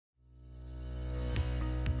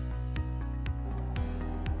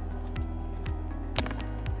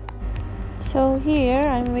So here,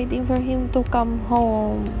 I'm waiting for him to come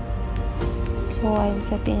home. So I'm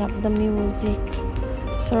setting up the music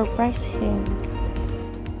to surprise him.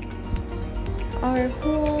 Our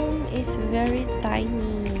home is very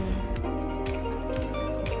tiny.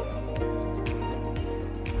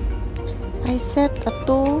 I set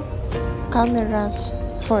 2 cameras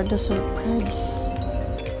for the surprise.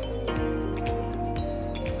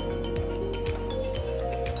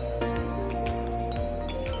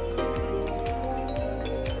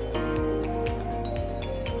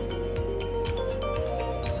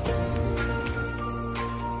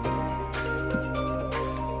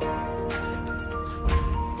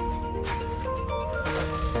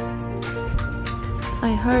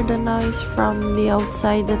 I heard a noise from the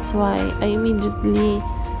outside, that's why I immediately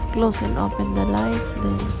close and open the lights,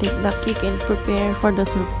 then take the cake and prepare for the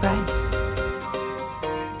surprise.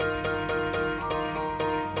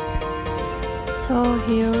 So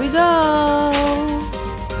here we go!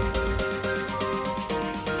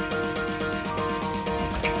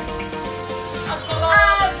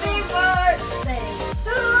 Happy birthday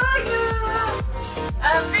to you!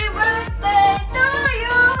 Happy birthday to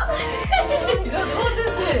you! What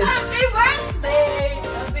is it? Happy birthday!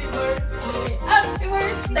 Happy birthday! Happy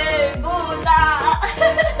birthday, Buddha!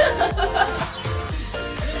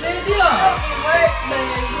 Video! Happy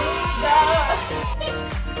birthday, Buddha!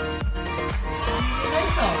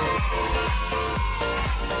 Nice song.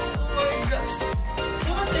 Oh my god. Do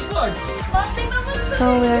not record. Nothing naman to. So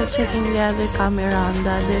we are checking the other camera on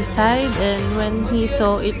the other side, and when he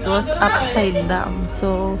saw it was upside down,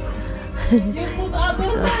 so You put other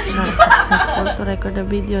it was not successful to record the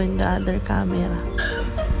video in the other camera.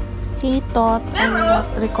 He thought I'm not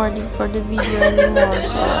recording for the video anymore,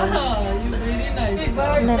 so I was You really nice.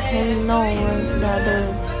 let him know where's the other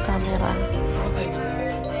camera. Okay.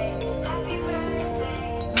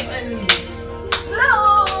 What I will do? No!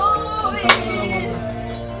 Sama na lang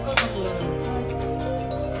ako.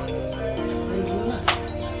 Ay, yun na.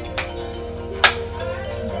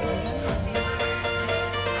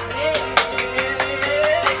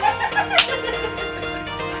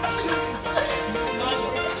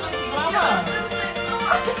 Mama!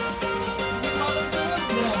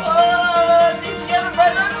 Oh, this year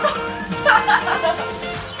balloon.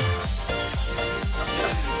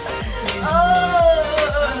 Oh.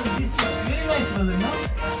 This is very nice balloon, no?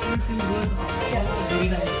 Everything goes up. Very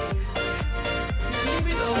nice. You leave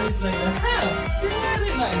it always like that. Huh? It's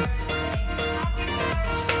very nice.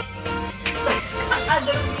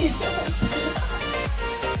 Other reason.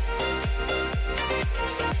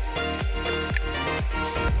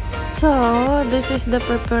 So this is the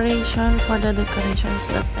preparation for the decorations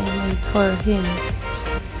that I made for him.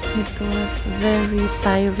 It was very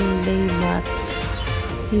tiring day, but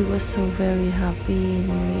he was so very happy and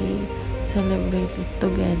we celebrated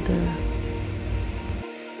together.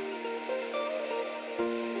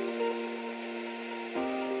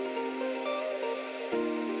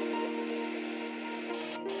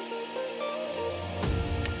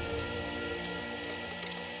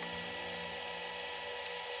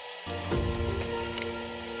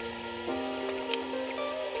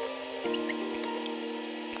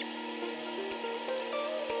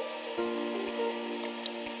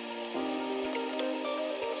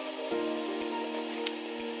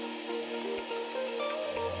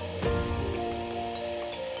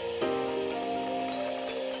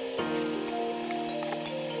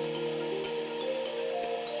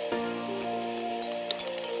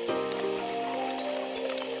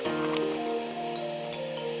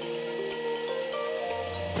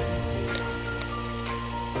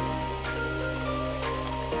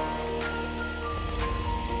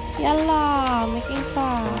 Yalla, making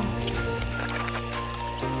fast.